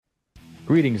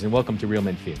Greetings and welcome to Real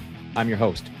Men Feel. I'm your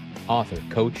host, author,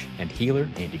 coach, and healer,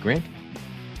 Andy Grant.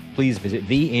 Please visit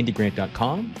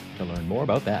theandygrant.com to learn more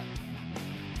about that.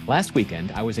 Last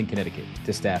weekend, I was in Connecticut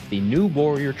to staff the New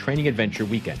Warrior Training Adventure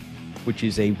Weekend, which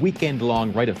is a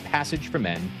weekend-long rite of passage for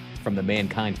men from the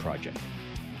ManKind Project.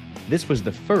 This was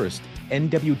the first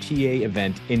NWTA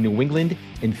event in New England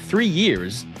in 3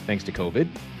 years, thanks to COVID.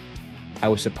 I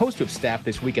was supposed to have staffed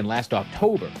this weekend last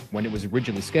October when it was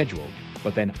originally scheduled,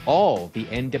 but then all the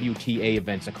NWTA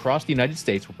events across the United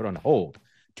States were put on hold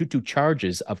due to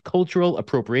charges of cultural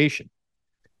appropriation.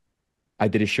 I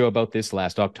did a show about this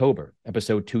last October,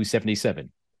 episode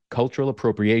 277, Cultural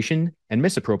Appropriation and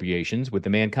Misappropriations with the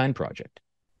ManKind Project.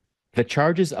 The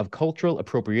charges of cultural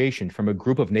appropriation from a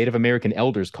group of Native American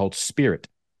elders called Spirit.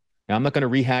 Now, I'm not going to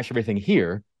rehash everything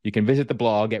here. You can visit the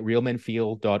blog at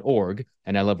realmenfeel.org,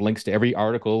 and I'll have links to every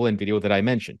article and video that I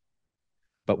mentioned.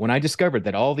 But when I discovered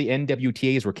that all the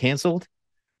NWTAs were canceled,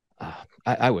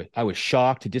 I was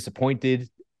shocked, disappointed,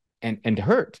 and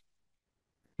hurt.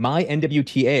 My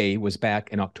NWTA was back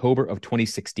in October of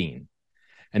 2016,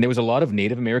 and there was a lot of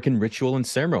Native American ritual and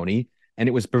ceremony, and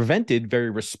it was prevented very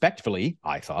respectfully,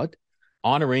 I thought,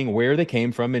 honoring where they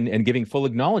came from and giving full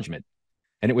acknowledgement.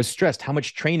 And it was stressed how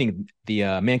much training the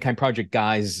ManKind Project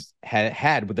guys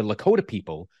had with the Lakota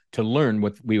people to learn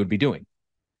what we would be doing.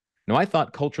 Now, I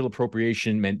thought cultural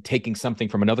appropriation meant taking something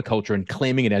from another culture and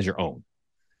claiming it as your own.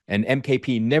 And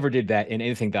MKP never did that in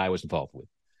anything that I was involved with.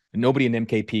 Nobody in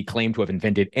MKP claimed to have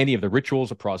invented any of the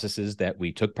rituals or processes that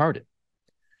we took part in.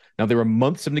 Now, there were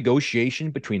months of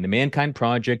negotiation between the ManKind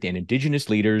Project and Indigenous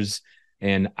leaders,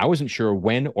 and I wasn't sure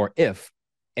when or if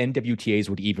NWTAs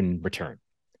would even return.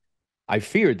 I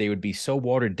feared they would be so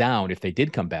watered down if they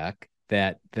did come back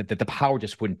that the power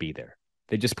just wouldn't be there.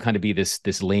 They'd just kind of be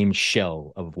this lame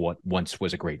shell of what once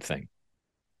was a great thing.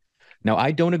 Now,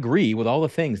 I don't agree with all the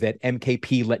things that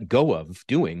MKP let go of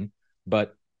doing,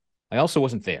 but I also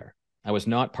wasn't there. I was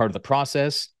not part of the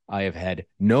process. I have had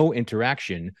no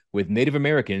interaction with Native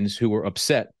Americans who were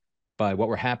upset by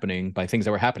things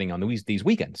that were happening on these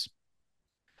weekends.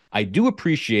 I do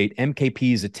appreciate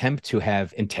MKP's attempt to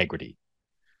have integrity,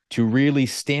 to really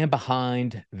stand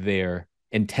behind their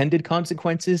intended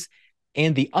consequences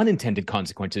and the unintended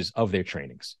consequences of their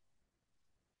trainings.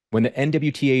 When the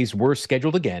NWTAs were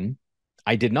scheduled again,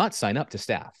 I did not sign up to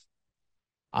staff.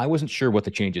 I wasn't sure what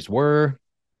the changes were,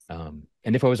 and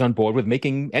if I was on board with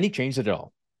making any changes at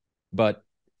all. But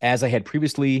as I had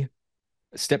previously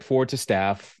stepped forward to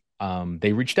staff,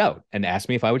 they reached out and asked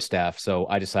me if I would staff, so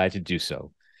I decided to do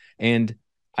so. And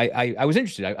I was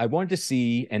interested. I wanted to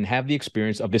see and have the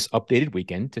experience of this updated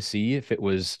weekend to see if it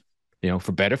was,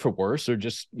 for better, for worse, or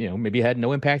just, maybe it had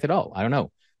no impact at all. I don't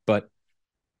know. But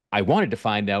I wanted to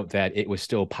find out that it was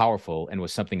still powerful and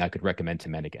was something I could recommend to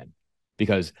men again.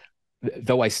 Because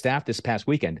though I staffed this past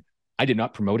weekend, I did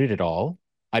not promote it at all.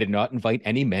 I did not invite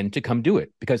any men to come do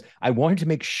it because I wanted to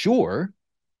make sure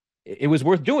it was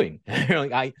worth doing.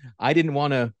 I didn't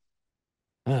want to.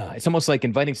 It's almost like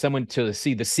inviting someone to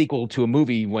see the sequel to a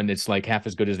movie when it's like half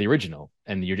as good as the original,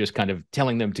 and you're just kind of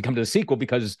telling them to come to the sequel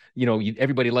because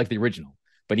everybody liked the original.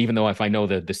 But even though if I know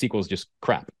the sequel is just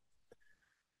crap.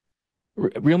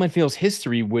 Real Men Feel's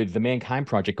history with the ManKind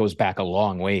Project goes back a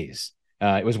long ways.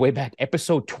 It was way back,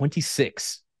 episode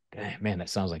 26. Man, that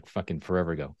sounds like fucking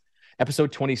forever ago.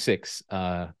 Episode 26,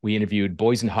 we interviewed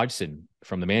Boysen Hodgson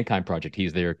from the ManKind Project.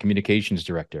 He's their communications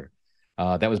director.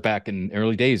 That was back in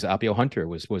early days. Apio Hunter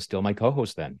was still my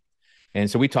co-host then. And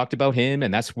so we talked about him,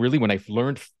 and that's really when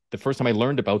the first time I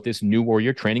learned about this New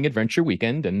Warrior Training Adventure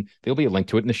Weekend, and there'll be a link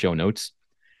to it in the show notes.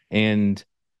 And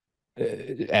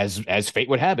as fate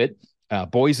would have it,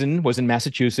 Boysen was in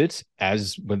Massachusetts,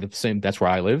 that's where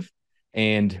I live.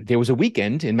 And there was a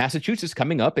weekend in Massachusetts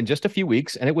coming up in just a few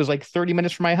weeks, and it was like 30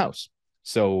 minutes from my house.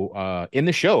 So in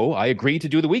the show, I agreed to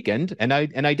do the weekend, and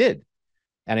I did.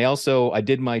 And I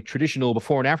did my traditional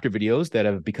before and after videos that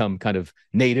have become kind of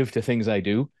native to things I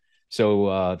do.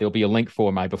 So there'll be a link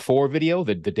for my before video,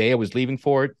 the day I was leaving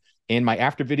for it, and my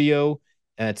after video.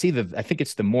 I think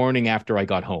it's the morning after I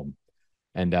got home.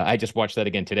 And I just watched that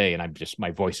again today, and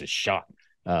my voice is shot.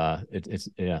 It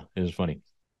was funny.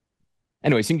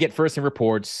 Anyways, you can get first-hand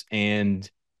reports, and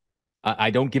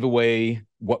I don't give away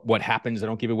what happens. I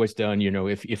don't give away what's done.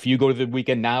 If you go to the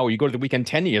weekend now or you go to the weekend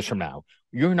 10 years from now,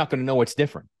 you're not going to know what's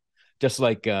different. Just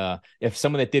like if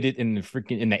someone that did it in the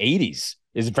 80s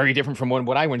is very different from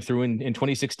what I went through in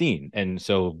 2016. And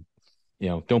so,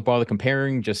 don't bother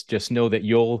comparing. Just know that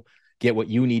you'll get what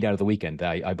you need out of the weekend.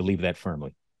 I believe that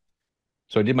firmly.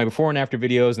 So I did my before and after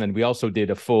videos, and then we also did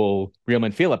a full Real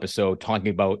Men Feel episode talking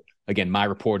about, again, my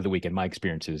report of the weekend, my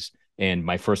experiences. And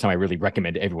my first time I really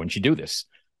recommend everyone should do this.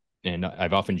 And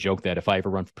I've often joked that if I ever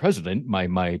run for president,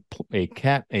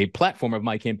 a platform of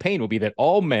my campaign will be that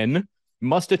all men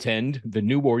must attend the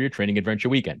New Warrior Training Adventure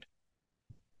Weekend.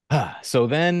 So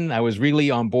then I was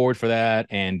really on board for that.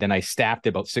 And then I staffed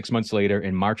about 6 months later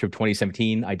in March of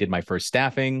 2017. I did my first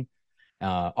staffing.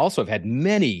 Also, I've had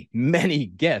many, many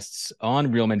guests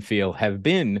on Real Men Feel have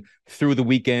been through the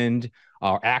weekend,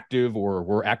 are active or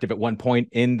were active at one point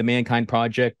in the ManKind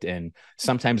Project. And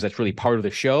sometimes that's really part of the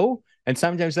show. And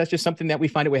sometimes that's just something that we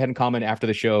find that we had in common after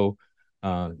the show.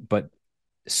 But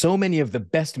so many of the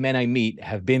best men I meet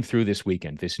have been through this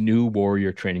weekend, this New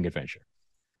Warrior Training Adventure.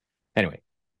 Anyway,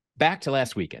 back to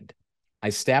last weekend. I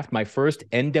staffed my first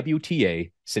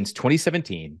NWTA since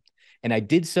 2017, and I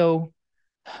did so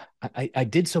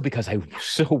because I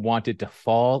so wanted to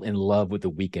fall in love with the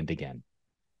weekend again.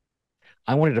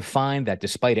 I wanted to find that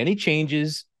despite any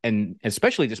changes, and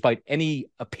especially despite any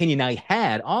opinion I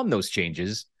had on those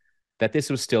changes, that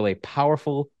this was still a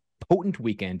powerful, potent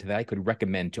weekend that I could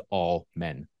recommend to all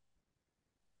men.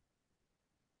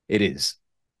 It is.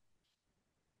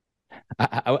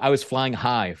 I was flying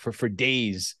high for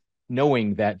days,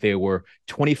 knowing that there were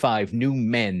 25 new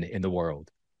men in the world,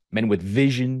 men with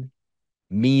vision,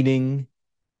 meaning,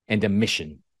 and a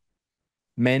mission,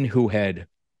 men who had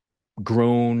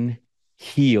grown,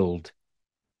 healed,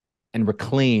 and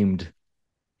reclaimed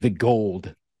the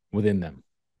gold within them.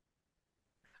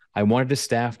 I wanted to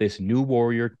staff this New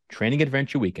Warrior Training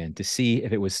Adventure Weekend to see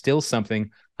if it was still something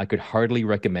I could heartily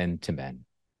recommend to men.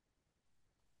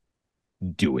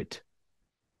 Do it.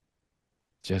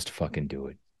 Just fucking do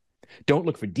it. Don't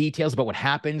look for details about what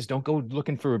happens. Don't go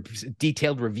looking for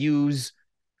detailed reviews.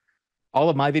 All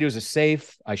of my videos are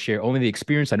safe. I share only the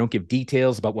experience. I don't give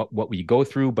details about what we go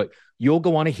through, but you'll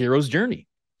go on a hero's journey.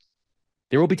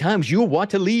 There will be times you will want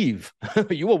to leave.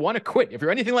 You will want to quit. If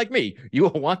you're anything like me, you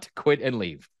will want to quit and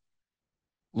leave.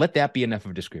 Let that be enough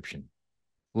of a description.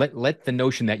 Let the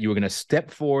notion that you are going to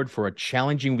step forward for a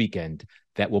challenging weekend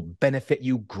that will benefit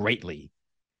you greatly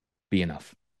be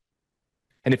enough.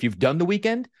 And if you've done the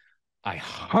weekend, I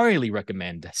highly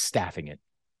recommend staffing it.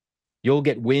 You'll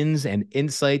get wins and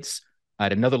insights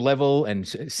at another level, and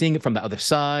seeing it from the other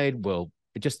side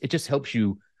it just helps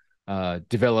you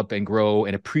develop and grow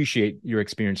and appreciate your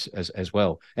experience as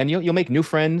well. And you'll make new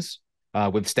friends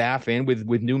with staff and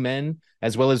with new men,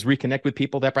 as well as reconnect with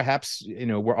people that perhaps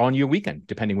were on your weekend,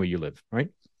 depending where you live. Right.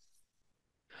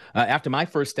 After my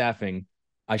first staffing,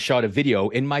 I shot a video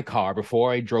in my car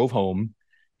before I drove home.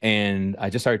 And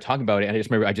I just started talking about it. And I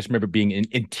just remember being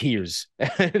in tears,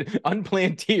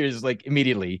 unplanned tears, like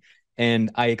immediately.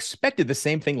 And I expected the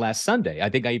same thing last Sunday. I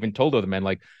think I even told other men,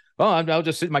 like, oh, I'll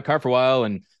just sit in my car for a while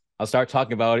and I'll start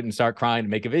talking about it and start crying and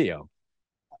make a video.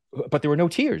 But there were no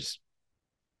tears.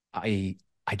 I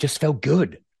just felt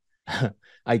good.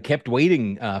 I kept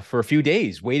waiting for a few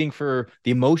days, waiting for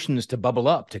the emotions to bubble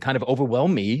up, to kind of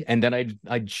overwhelm me. And then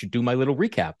I should do my little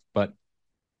recap. But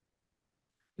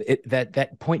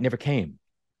that point never came.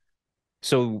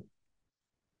 So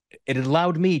it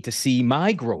allowed me to see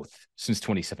my growth since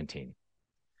 2017.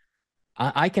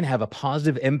 I can have a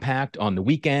positive impact on the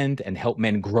weekend and help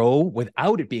men grow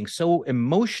without it being so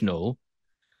emotional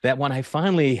that when I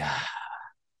finally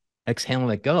exhale and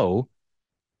let go,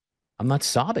 I'm not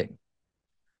sobbing,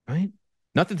 right?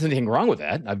 Not that there's anything wrong with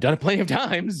that. I've done it plenty of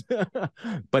times,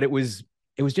 but it was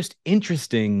just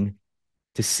interesting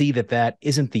to see that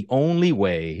isn't the only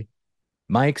way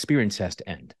my experience has to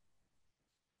end.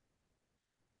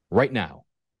 Right now,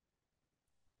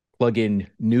 plug in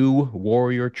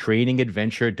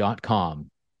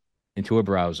newwarriortrainingadventure.com into a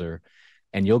browser,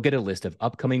 and you'll get a list of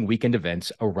upcoming weekend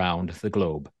events around the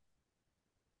globe.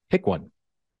 Pick one,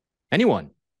 anyone,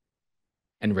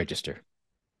 and register.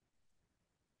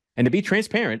 And to be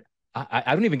transparent,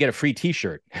 I don't even get a free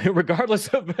t-shirt, regardless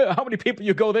of how many people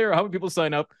you go there or how many people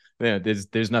sign up. Yeah,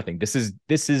 there's nothing.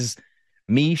 This is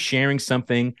me sharing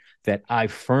something that I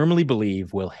firmly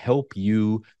believe will help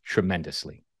you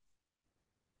tremendously.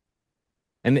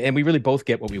 And we really both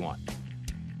get what we want.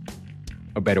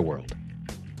 A better world.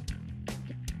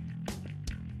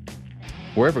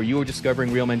 Wherever you are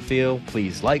discovering Real Men Feel,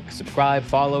 please like, subscribe,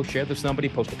 follow, share this with somebody,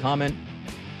 post a comment.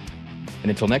 And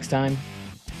until next time,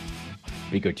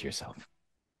 be good to yourself.